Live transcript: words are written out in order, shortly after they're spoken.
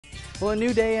Well, a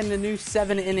new day and a new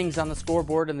 7 innings on the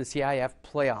scoreboard in the CIF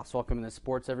playoffs. Welcome to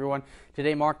sports, everyone.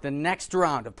 Today marked the next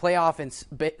round of playoff and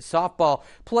softball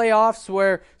playoffs,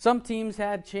 where some teams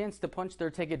had a chance to punch their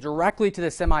ticket directly to the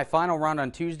semifinal round on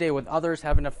Tuesday, with others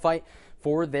having to fight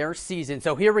for their season.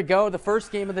 So here we go, the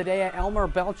first game of the day at Elmer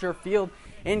Belcher Field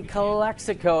in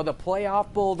Calexico. The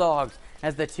playoff Bulldogs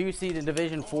as the 2 seed in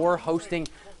Division 4 hosting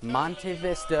Monte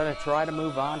Vista to try to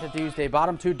move on to Tuesday.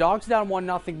 Bottom 2, Dogs down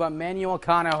 1-0, but Manuel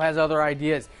Cano has other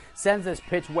ideas. Sends this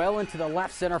pitch well into the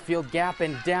left center field gap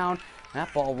and down.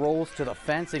 That ball rolls to the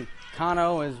fence, and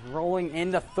Cano is rolling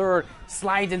into third.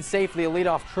 Slides in safely, a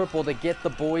leadoff triple to get the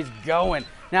boys going.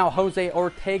 Now Jose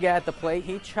Ortega at the plate.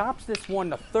 He chops this one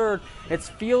to third. It's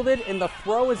fielded, and the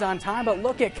throw is on time, but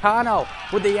look at Cano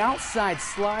with the outside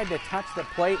slide to touch the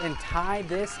plate and tie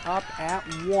this up at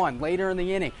 1. Later in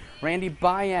the inning, Randy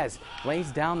Baez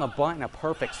lays down the bunt in a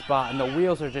perfect spot, and the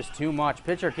wheels are just too much.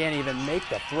 Pitcher can't even make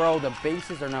the throw. The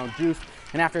bases are now juiced,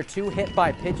 and after 2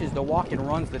 hit-by pitches, the walk and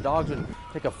runs, the Dogs would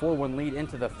take a 4-1 lead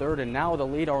into the third, and now the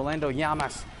lead, Orlando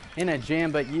Llamas in a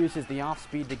jam, but uses the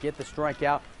off-speed to get the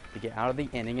strikeout to get out of the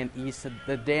inning and ease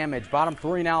the damage. Bottom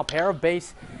 3 now, a pair of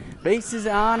bases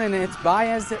on, and it's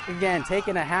Baez again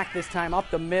taking a hack, this time up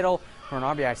the middle for an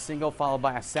RBI single, followed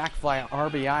by a sac fly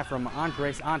RBI from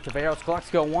Andres Ontiveros.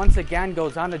 Calexico once again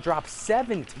goes on to drop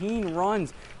 17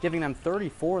 runs, giving them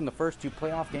 34 in the first 2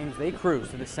 playoff games. They cruise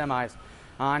to the semis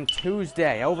on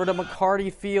Tuesday. Over to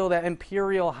McCarty Field at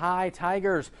Imperial High.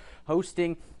 Tigers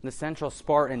hosting the Central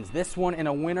Spartans. This one in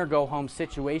a winner-go-home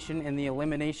situation in the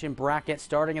elimination bracket.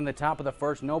 Starting in the top of the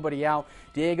first, nobody out.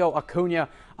 Diego Acuna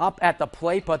up at the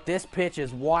plate, but this pitch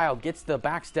is wild. Gets the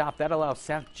backstop. That allows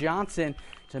Seth Johnson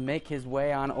to make his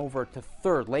way on over to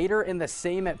third. Later in the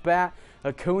same at-bat,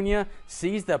 Acuna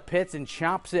sees the pitch and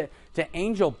chops it to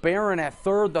Angel Barron at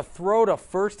third. The throw to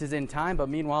first is in time, but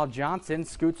meanwhile Johnson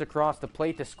scoots across the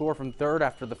plate to score from third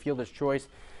after the fielder's choice.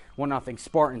 1-0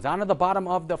 Spartans. On to the bottom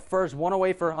of the first. 1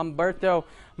 away for Humberto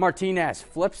Martinez.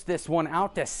 Flips this one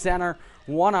out to center.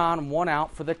 1 on, 1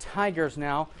 out for the Tigers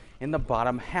now in the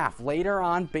bottom half. Later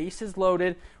on, bases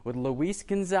loaded with Luis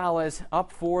Gonzalez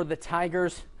up for the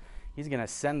Tigers. He's going to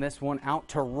send this one out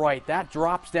to right. That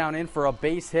drops down in for a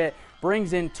base hit.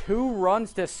 Brings in 2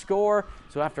 runs to score.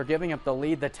 So after giving up the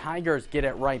lead, the Tigers get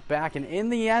it right back. And in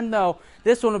the end, though,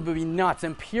 this one would be nuts.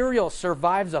 Imperial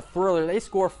survives a thriller. They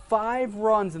score 5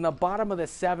 runs in the bottom of the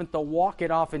 7th to walk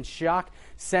it off and shock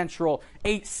Central.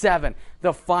 8-7,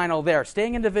 the final there.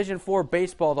 Staying in Division 4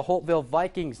 baseball, the Holtville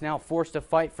Vikings now forced to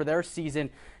fight for their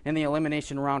season in the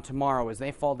elimination round tomorrow as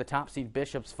they fall the top seed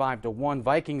Bishops 5-1.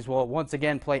 Vikings will once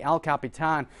again play El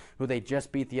Capitan, who they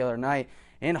just beat the other night.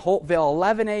 In Holtville,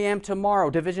 11 a.m.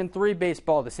 tomorrow, Division 3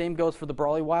 baseball. The same goes for the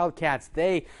Brawley Wildcats.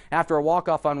 They, after a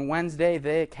walk-off on Wednesday,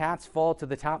 the Cats fall to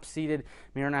the top-seeded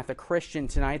Maranatha Christian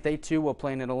tonight. They, too, will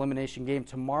play in an elimination game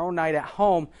tomorrow night at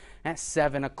home at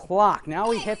 7 o'clock. Now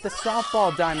we hit the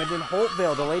softball diamond in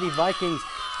Holtville. The Lady Vikings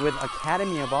with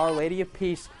Academy of Our Lady of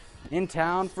Peace in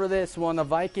town for this one. The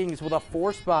Vikings with a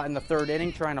 4 spot in the 3rd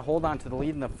inning, trying to hold on to the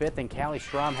lead in the 5th, and Callie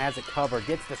Strom has it covered.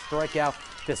 Gets the strikeout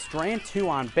to strand 2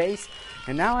 on base.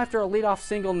 And now after a leadoff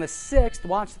single in the 6th,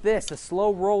 watch this, a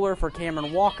slow roller for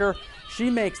Cameron Walker.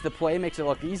 She makes the play, makes it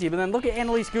look easy. But then look at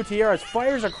Annalise Gutierrez,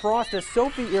 fires across to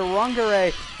Sophie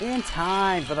Irungare in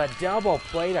time for the double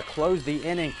play to close the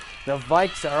inning. The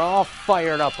Vikes are all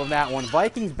fired up on that one.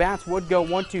 Vikings bats would go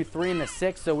 1-2-3 in the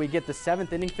 6th, so we get the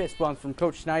 7th inning fist bumps from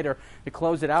Coach Schneider to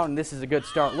close it out, and this is a good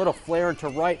start. Little flare into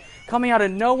right. Coming out of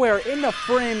nowhere in the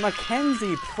frame,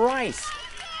 Mackenzie Price.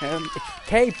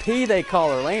 KP, they call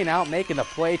her, laying out, making the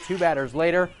play. 2 batters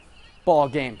later, ball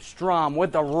game. Strom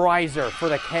with the riser for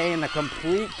the K, and the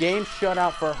complete game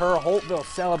shutout for her. Holtville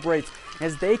celebrates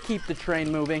as they keep the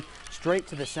train moving straight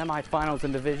to the semifinals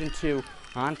in Division 2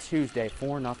 on Tuesday.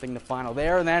 4-0 the final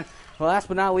there. And then, last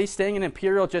but not least, staying in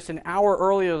Imperial just an hour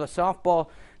earlier, the softball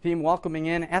team welcoming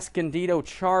in Escondido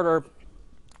Charter,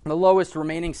 the lowest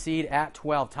remaining seed at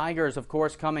 12. Tigers, of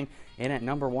course, coming in at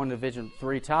number 1 Division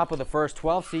 3. Top of the first,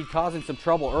 12 seed causing some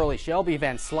trouble early. Shelby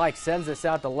Van Slyke sends this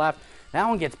out to left. That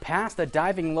one gets past the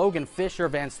diving Logan Fisher.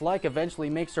 Van Slyke eventually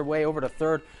makes her way over to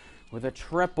third with a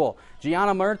triple.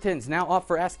 Gianna Mertens now up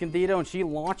for Escondido, and she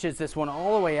launches this one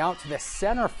all the way out to the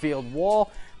center field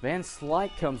wall. Van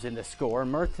Slyke comes in to score.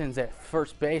 Mertens at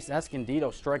first base.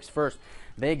 Escondido strikes first.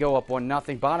 They go up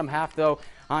 1-0. Bottom half, though,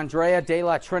 Andrea De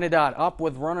La Trinidad up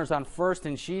with runners on first,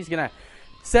 and she's going to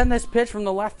send this pitch from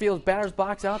the left field batter's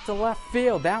box out to left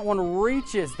field. That one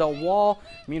reaches the wall.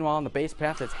 Meanwhile, on the base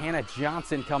path, it's Hannah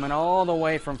Johnson coming all the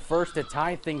way from first to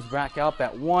tie things back up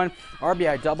at 1.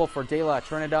 RBI double for De La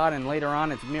Trinidad, and later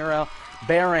on, it's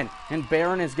Barron, and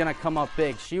Barron is going to come up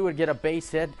big. She would get a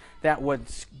base hit that would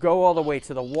go all the way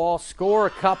to the wall, score a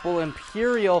couple.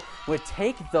 Imperial would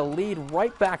take the lead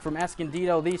right back from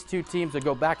Escondido. These two teams would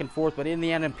go back and forth, but in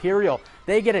the end, Imperial,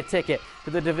 they get a ticket to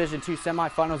the Division II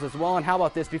semifinals as well. And how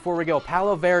about this before we go?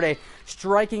 Palo Verde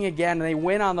striking again, and they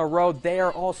win on the road. They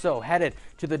are also headed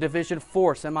to the Division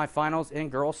IV semifinals in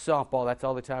girls softball. That's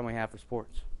all the time we have for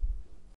sports.